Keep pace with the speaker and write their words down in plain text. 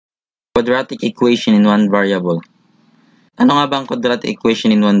Quadratic equation in one variable. Ano nga ba ang quadratic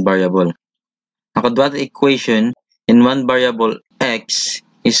equation in one variable? Ang quadratic equation in one variable x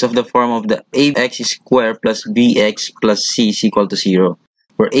is of the form of the ax squared plus bx plus c is equal to 0,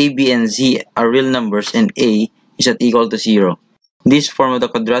 where a, b, and z are real numbers and a is not equal to 0. This form of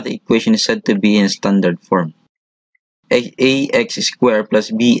the quadratic equation is said to be in standard form. Ax squared plus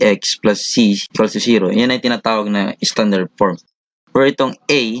bx plus c equals to 0. Yan ay tinatawag na standard form. Where itong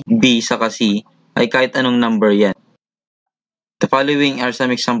a, b, saka c ay kahit anong number yan. The following are some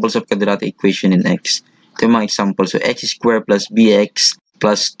examples of quadratic equation in x. Ito yung mga examples. So, x squared plus bx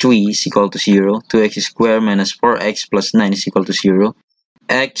plus 3 is equal to 0. 2x squared minus 4x plus 9 is equal to 0.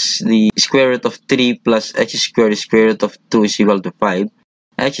 X, the square root of 3 plus x squared square root of 2 is equal to 5.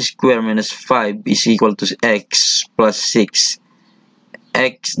 X squared minus 5 is equal to x plus 6.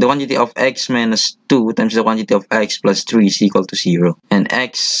 X, the quantity of x minus 2 times the quantity of x plus 3 is equal to 0. And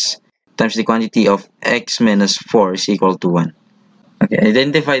x times the quantity of x minus 4 is equal to 1. Okay,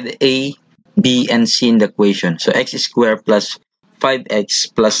 identify the a, b, and c in the equation. So, x squared plus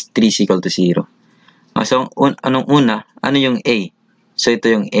 5x plus 3 is equal to 0. So, anong una? Ano yung a? So, ito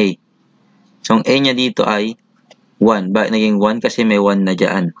yung a. So, ang a niya dito ay 1. Bakit naging 1? Kasi may 1 na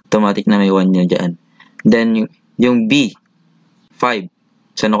dyan. Automatic na may 1 na dyan. Then, yung b, 5.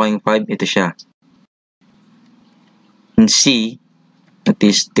 So, ano kayong 5? Ito siya. And c, that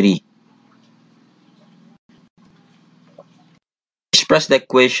is 3. Express the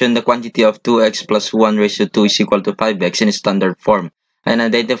equation, the quantity of 2x plus 1 raised to 2 is equal to 5x in standard form. And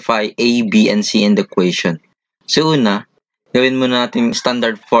identify a, b, and c in the equation. So, una, gawin muna natin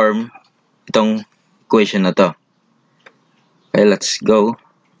standard form itong equation na to. Okay, let's go.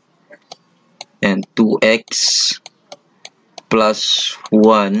 And 2x plus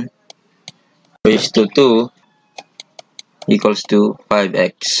 1 raised to 2 equals to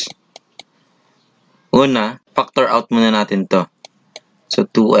 5x. Una, factor out muna natin to. So,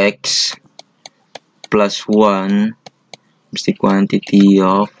 2x plus 1 is the quantity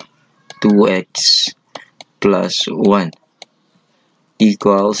of 2x plus 1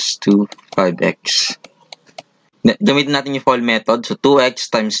 equals to 5x. Gamitin natin yung FOIL method. So,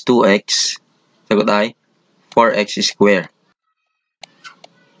 2x times 2x, sagot ay 4x squared.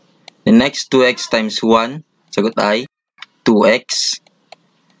 The next 2x times 1, sagot ay 2x.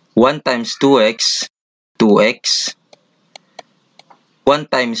 1 times 2x, 2x. 1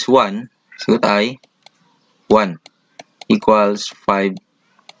 times 1, sagot ay 1 equals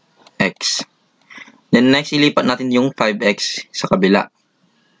 5x. Then next, ilipat natin yung 5x sa kabila.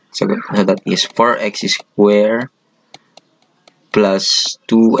 So that is 4x squared plus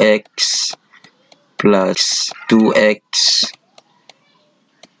 2x plus 2x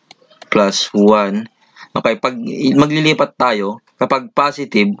plus 1. Okay, pag maglilipat tayo, kapag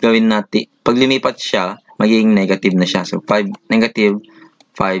positive, gawin natin, pag lumipat siya, magiging negative na siya. So, negative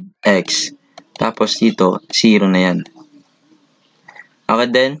 5x. Tapos dito, 0 na yan. Okay,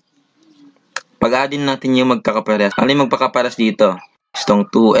 then, pag-addin natin yung magkakapares. Ano yung magkakapares dito? Itong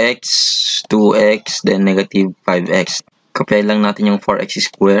 2x, 2x, then negative 5x. Kapay lang natin yung 4x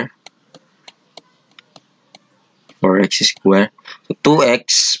squared. 4x squared. So,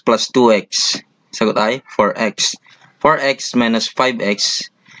 2x plus 2x. Sagot ay 4x. 4x minus 5x.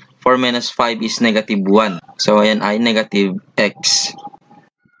 4 minus 5 is negative 1. So, ayan ay negative x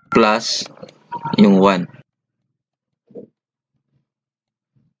plus yung 1.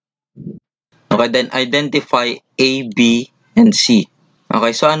 Okay, then identify a, b, and c.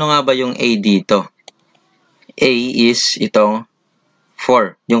 Okay, so ano nga ba yung a dito? A is itong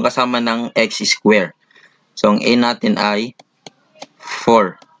 4. Yung kasama ng x squared. So, ang a natin ay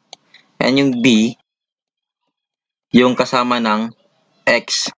 4. And yung b, yung kasama ng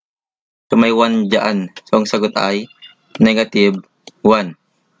x. So, may 1 dyan. So, ang sagot ay negative 1.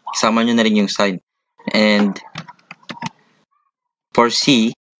 Kasama nyo na rin yung sign. And for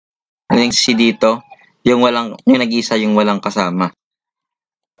c, ano yung c dito? Yung nag-iisa yung walang kasama.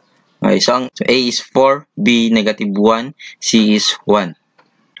 Okay, so a is 4, b negative 1, c is 1.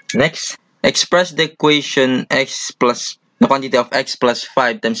 Next, express the equation the quantity of x plus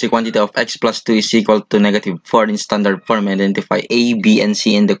 5 times the quantity of x plus 2 is equal to negative 4 in standard form. Identify a, b, and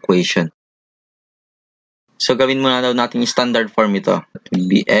c in the equation. So, gawin muna daw natin yung standard form ito.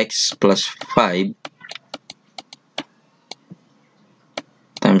 Bx plus 5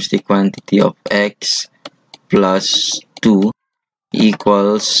 times the quantity of x plus 2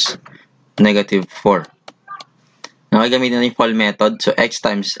 equals negative 4. Now, gamitin natin yung FOIL method. So, x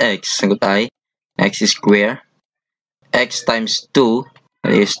times x, sagot ay x squared. X times 2,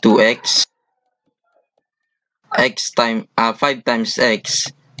 that is 2x. 5 times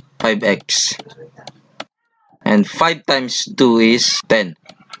x, 5x. And 5 times 2 is 10.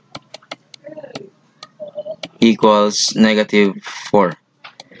 Equals negative 4.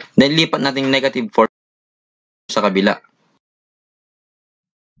 Then lipat natin negative 4 sa kabila.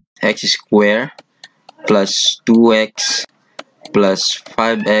 X square plus 2x plus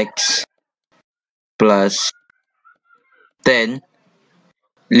 5x plus 10.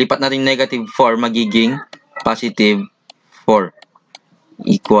 Lipat natin negative 4 magiging positive 4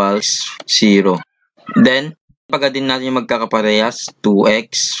 equals 0. Then, pagka din natin yung magkakaparehas,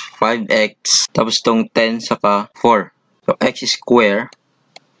 2x, 5x, tapos tong 10 saka 4. So, x square.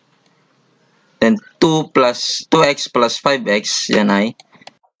 Then, 2x plus 5x, yan ay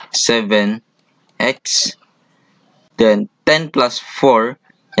 7x. Then, 10 plus 4,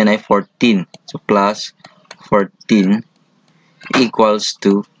 yan ay 14. So, plus 14 equals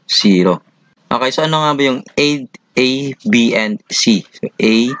to 0. Okay, so ano nga ba yung A, B, and C? So,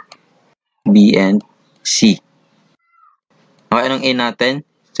 A, B, and C. Okay, anong A natin?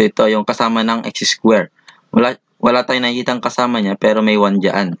 So, ito yung kasama ng x square. Wala tayong nakikitang kasama niya, pero may 1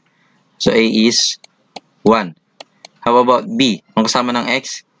 dyan. So, A is 1. How about B? Ang kasama ng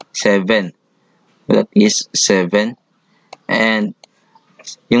x? 7. So, that is 7. And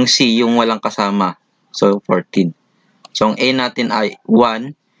yung C, yung walang kasama. So, 14. So, ang A natin ay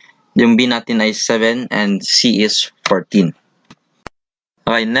 1. Yung B natin ay 7. And C is 14.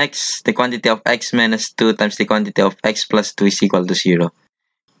 Okay, next, the quantity of x minus 2 times the quantity of x plus 2 is equal to 0.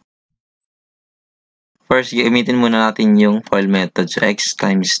 First, gamitin muna natin yung FOIL method. So, x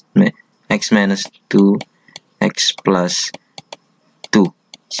minus 2, x plus 2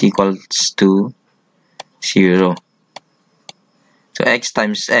 is equals to 0. So, x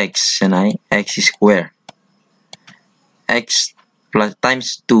times x, yan ay x square. X plus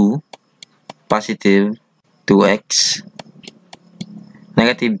times 2, positive 2x.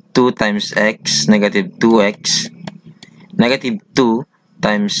 Negative 2 times x, negative 2x. Negative 2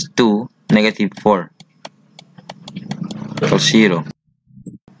 times 2, negative 4. So, 0.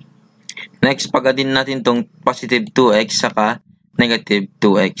 Next, pag-adin natin tong positive 2x saka negative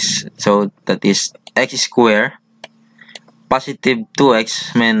 2x. So, that is x square. Positive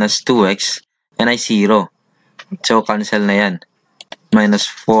 2x minus 2x, yan ay 0. So, cancel na yan. Minus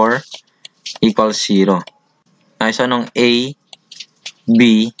 4 equals 0. Okay, so anong A,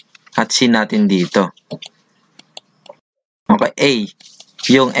 B, at C natin dito? Okay, A,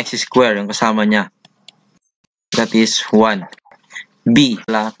 yung x square, yung kasama niya. That is 1. B,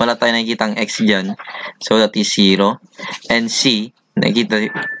 wala tayong nakikita ang x dyan. So, that is 0. And C,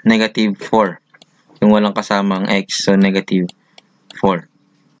 nakikita negative 4. Yung walang kasama ang x. So, negative 4.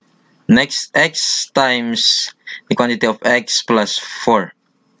 Next, x times the quantity of x plus 4.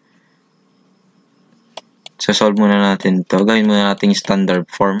 So, solve muna natin to. Gawin muna natin standard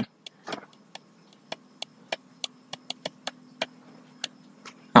form.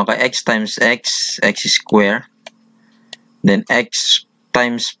 Okay, x times x, x square. Then, x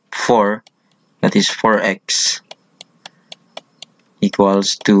times 4, that is 4x,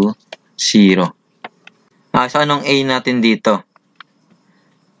 equals to 0. So, anong A natin dito?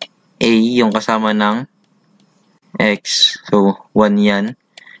 A, yung kasama ng x. So, 1 yan.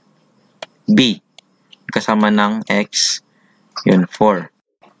 B, kasama ng x. Yun, 4.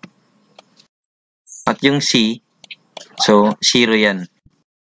 At yung C, so, 0 yan.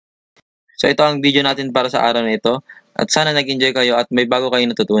 So, ito ang video natin para sa araw na ito. At sana nag-enjoy kayo at may bago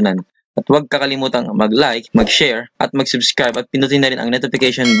kayong natutunan. At huwag kakalimutang mag-like, mag-share, at mag-subscribe at pinutin na rin ang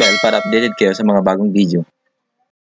notification bell para updated kayo sa mga bagong video.